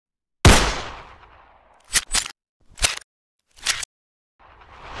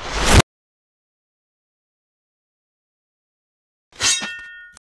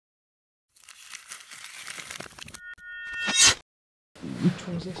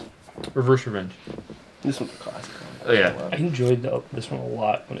one is this? Reverse Revenge. This one's a classic. Oh, yeah. I enjoyed this one a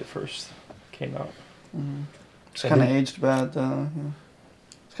lot when it first came out. Mm-hmm. It's kind of aged bad, though. Yeah.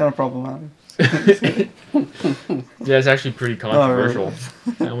 It's kind of problematic. Yeah, it's actually pretty controversial. Oh,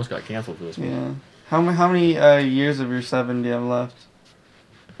 really? I almost got canceled for this one. Yeah. How many years of your 7 do you have left?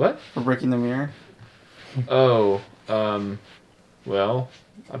 What? For breaking the mirror? Oh, well,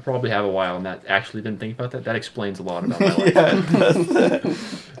 I probably have a while, and that actually didn't think about that. That explains a lot about my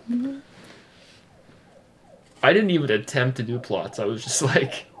life. Yeah. I didn't even attempt to do plots. I was just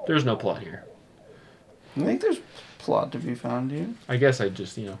like, there's no plot here. I think there's plot to be found, dude. I guess I'd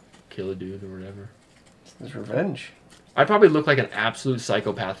just, kill a dude or whatever. It's revenge. I probably look like an absolute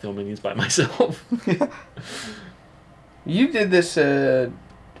psychopath filming these by myself. You did this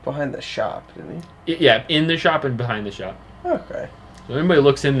behind the shop, didn't you? Yeah, in the shop and behind the shop. Okay. So anybody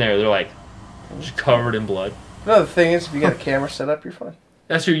looks in there, they're like, just covered in blood. No, the thing is, if you got a camera set up, you're fine.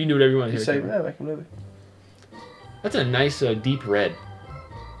 That's true, you can do whatever you want You here. say, yeah, make a movie. That's a nice deep red.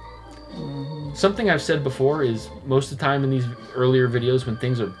 Something I've said before is most of the time in these earlier videos when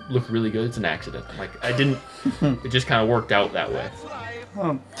things look really good, it's an accident. Like, I didn't... it just kind of worked out that way.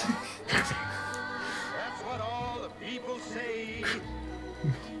 Oh.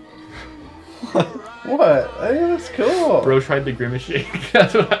 What? I think that's cool. Bro tried the grimace shake.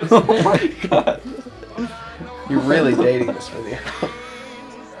 That's what I was Oh my god. You're really dating this video.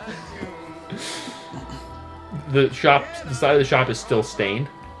 The side of the shop is still stained.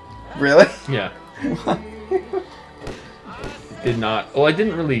 Really? Yeah. Did not. Well, I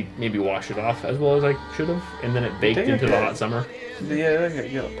didn't really maybe wash it off as well as I should have, and then it baked into the hot summer. Yeah,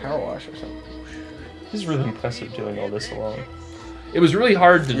 you got a power wash or something. This is really impressive doing all this alone. It was really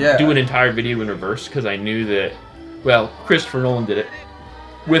hard to do an entire video in reverse because I knew that, well, Christopher Nolan did it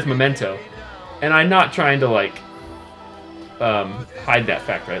with Memento, and I'm not trying to like hide that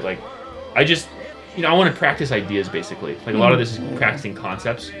fact, right? Like, I just, I want to practice ideas basically. Like a lot of this is practicing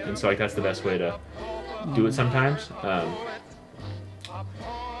concepts, and so like that's the best way to do it sometimes. That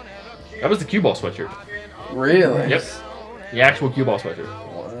was the cue ball sweatshirt. Really? Yep. The actual cue ball sweatshirt.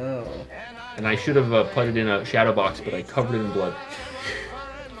 Wow. And I should have put it in a shadow box, but I covered it in blood.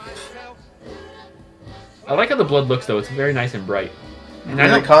 I like how the blood looks, though. It's very nice and bright. And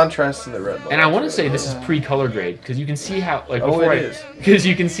really contrasts to the red blood. And I want to say this is pre-color grade, because you can see how, like, is. Because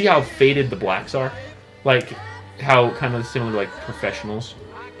you can see how faded the blacks are. Like, how kind of similar to, like, professionals.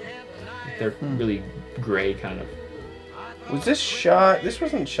 They're really gray, kind of. Was this shot? This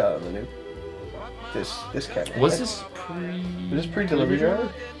wasn't shot on the new. This camera. Was right? this pre? Was this pre-delivery driver?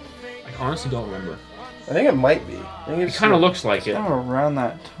 I honestly don't remember. I think it might be. I think It kind of looks like it. Kind of around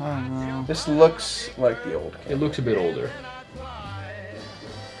that time, though. This looks like the old camera. It looks a bit older.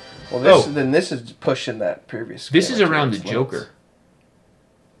 Well, then this is pushing that previous. This is camera around to the its Joker. limits.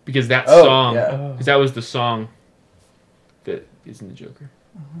 Because that Oh, song, yeah. because that was the song that is in the Joker.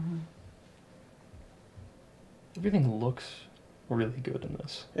 Everything looks really good in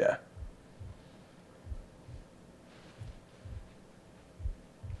this. Yeah.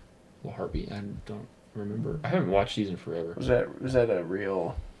 Well, Heartbeat, I don't remember. I haven't watched these in forever. Was that a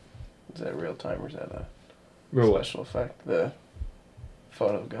real? Is that real time or is that a Real what? special effect? The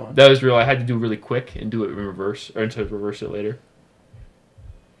photo going. That was real. I had to do it really quick and do it in reverse, or to reverse it later.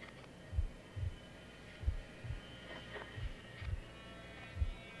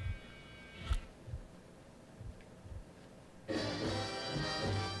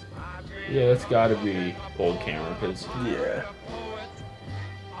 Yeah, that's got to be old camera because Yeah.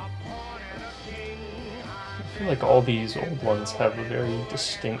 I feel like all these old ones have a very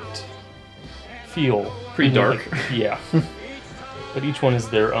distinct feel. Pretty dark. Like, yeah. But each one is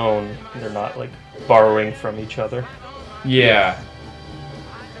their own. They're not like borrowing from each other. yeah,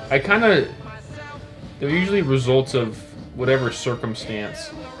 I kind of they're usually results of whatever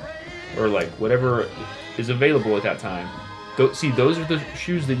circumstance or like whatever is available at that time. See, those are the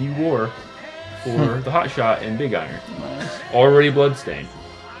shoes that you wore for the Hot Shot and Big Iron. Nice. Already bloodstained.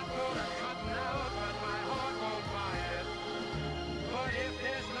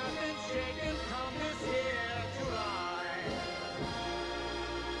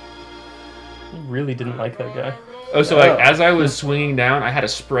 I really didn't like that guy. Oh, so like as I was swinging down, I had a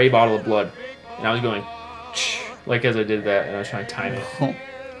spray bottle of blood, and I was going, like as I did that, and I was trying to time it.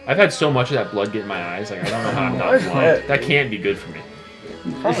 I've had so much of that blood get in my eyes, like I don't know how I'm not blind. That can't be good for me.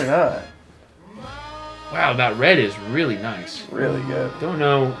 Probably not. Wow, that red is really nice. Really good. Don't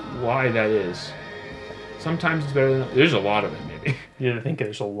know why that is. Sometimes it's better than... There's a lot of it, maybe. Yeah, I think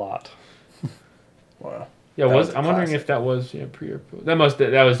there's a lot. Wow. Yeah, That was a I'm wondering classic. if that was pre or post. That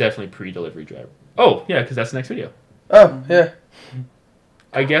was definitely pre-delivery driver. Oh, yeah, because that's the next video. Oh, yeah.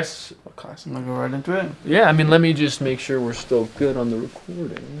 I guess. Classic. I'm gonna go right into it. Yeah, I mean, let me just make sure we're still good on the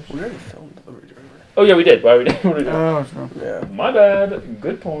recording. We already filmed Delivery Driver. Oh yeah, we did. Why we did? What did we do? Oh, sure. Yeah. My bad.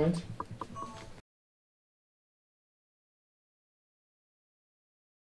 Good point.